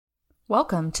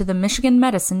Welcome to the Michigan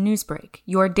Medicine Newsbreak,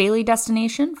 your daily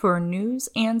destination for news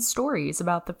and stories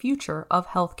about the future of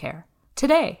healthcare.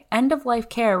 Today, end-of-life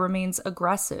care remains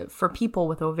aggressive for people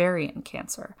with ovarian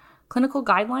cancer. Clinical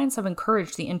guidelines have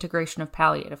encouraged the integration of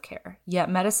palliative care, yet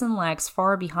medicine lags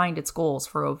far behind its goals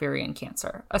for ovarian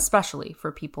cancer, especially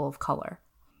for people of color.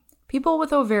 People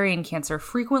with ovarian cancer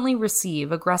frequently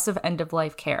receive aggressive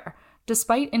end-of-life care,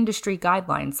 despite industry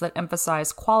guidelines that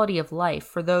emphasize quality of life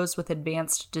for those with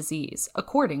advanced disease,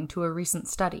 according to a recent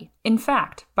study. In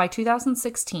fact, by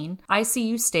 2016,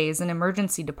 ICU stays and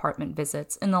emergency department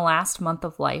visits in the last month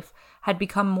of life had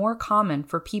become more common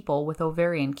for people with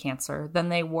ovarian cancer than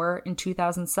they were in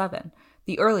 2007,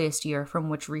 the earliest year from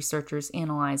which researchers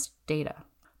analyzed data.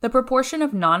 The proportion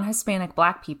of non-Hispanic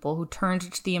Black people who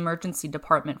turned to the emergency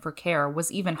department for care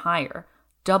was even higher,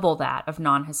 double that of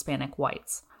non-Hispanic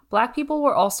whites. Black people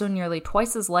were also nearly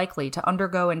twice as likely to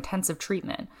undergo intensive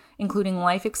treatment, including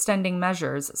life-extending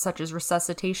measures such as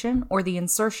resuscitation or the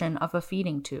insertion of a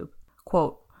feeding tube.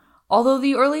 Quote, although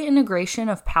the early integration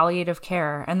of palliative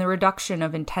care and the reduction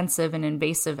of intensive and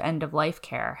invasive end-of-life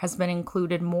care has been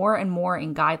included more and more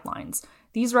in guidelines,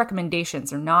 these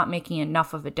recommendations are not making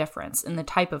enough of a difference in the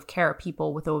type of care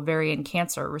people with ovarian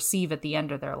cancer receive at the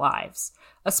end of their lives,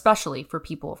 especially for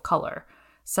people of color,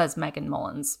 says Megan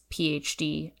Mullins,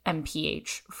 Ph.D.,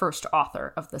 MPH, first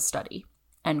author of the study.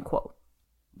 End quote.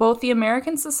 Both the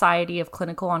American Society of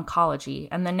Clinical Oncology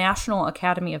and the National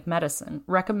Academy of Medicine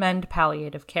recommend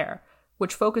palliative care,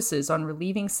 which focuses on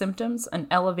relieving symptoms and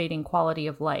elevating quality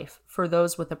of life for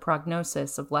those with a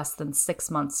prognosis of less than 6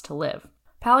 months to live.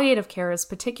 Palliative care is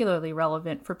particularly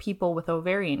relevant for people with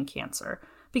ovarian cancer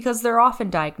because they're often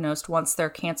diagnosed once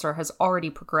their cancer has already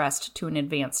progressed to an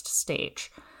advanced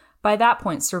stage. By that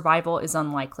point, survival is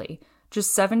unlikely.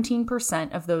 Just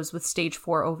 17% of those with stage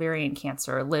 4 ovarian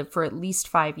cancer live for at least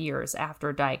 5 years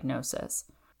after diagnosis.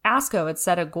 ASCO had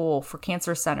set a goal for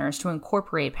cancer centers to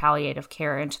incorporate palliative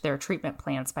care into their treatment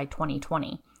plans by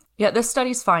 2020. Yet this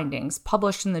study's findings,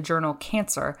 published in the journal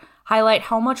Cancer, highlight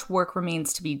how much work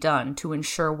remains to be done to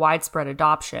ensure widespread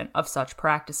adoption of such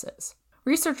practices.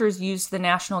 Researchers used the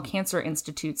National Cancer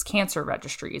Institute's cancer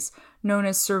registries, known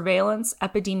as Surveillance,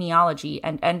 Epidemiology,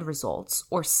 and End Results,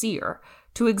 or SEER,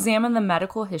 to examine the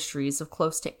medical histories of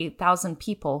close to 8,000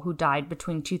 people who died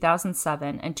between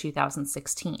 2007 and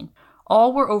 2016.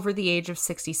 All were over the age of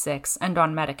 66 and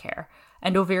on Medicare,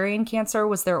 and ovarian cancer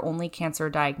was their only cancer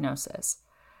diagnosis.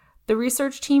 The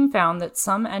research team found that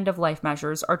some end-of-life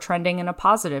measures are trending in a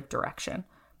positive direction.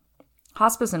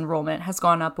 Hospice enrollment has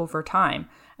gone up over time,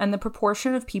 and the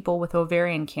proportion of people with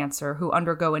ovarian cancer who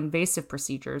undergo invasive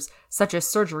procedures, such as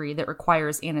surgery that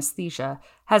requires anesthesia,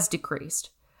 has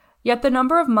decreased. Yet the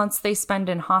number of months they spend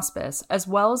in hospice, as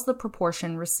well as the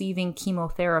proportion receiving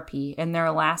chemotherapy in their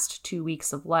last 2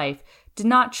 weeks of life, did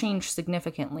not change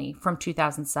significantly from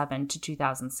 2007 to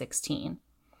 2016.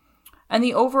 And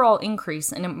the overall increase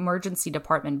in emergency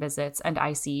department visits and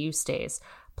ICU stays,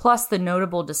 plus the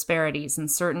notable disparities in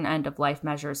certain end-of-life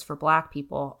measures for Black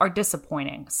people, are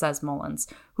disappointing, says Mullins,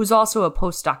 who's also a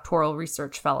postdoctoral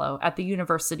research fellow at the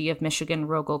University of Michigan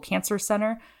Rogel Cancer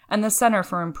Center and the Center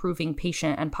for Improving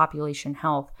Patient and Population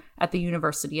Health at the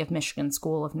University of Michigan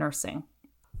School of Nursing.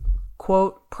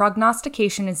 Quote,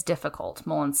 prognostication is difficult,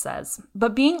 Mullins says,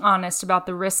 but being honest about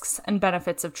the risks and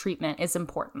benefits of treatment is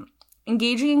important.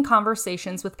 Engaging in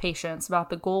conversations with patients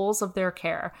about the goals of their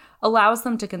care allows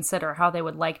them to consider how they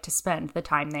would like to spend the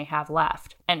time they have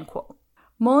left, end quote.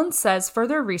 Mullins says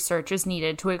further research is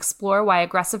needed to explore why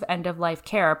aggressive end-of-life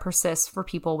care persists for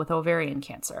people with ovarian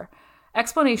cancer.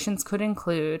 Explanations could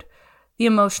include the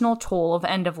emotional toll of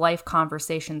end-of-life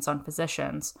conversations on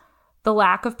physicians, the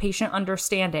lack of patient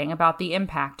understanding about the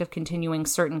impact of continuing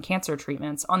certain cancer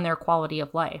treatments on their quality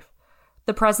of life,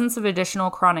 the presence of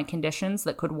additional chronic conditions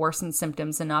that could worsen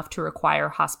symptoms enough to require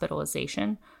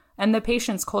hospitalization, and the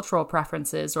patient's cultural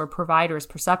preferences or providers'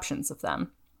 perceptions of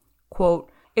them.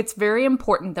 Quote, it's very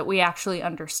important that we actually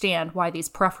understand why these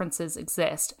preferences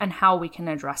exist and how we can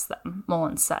address them,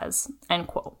 Mullins says, end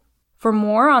quote. For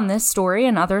more on this story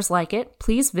and others like it,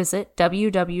 please visit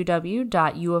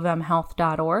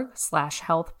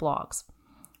www.uofmhealth.org/healthblogs.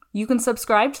 You can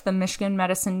subscribe to the Michigan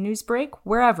Medicine Newsbreak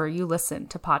wherever you listen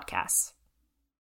to podcasts.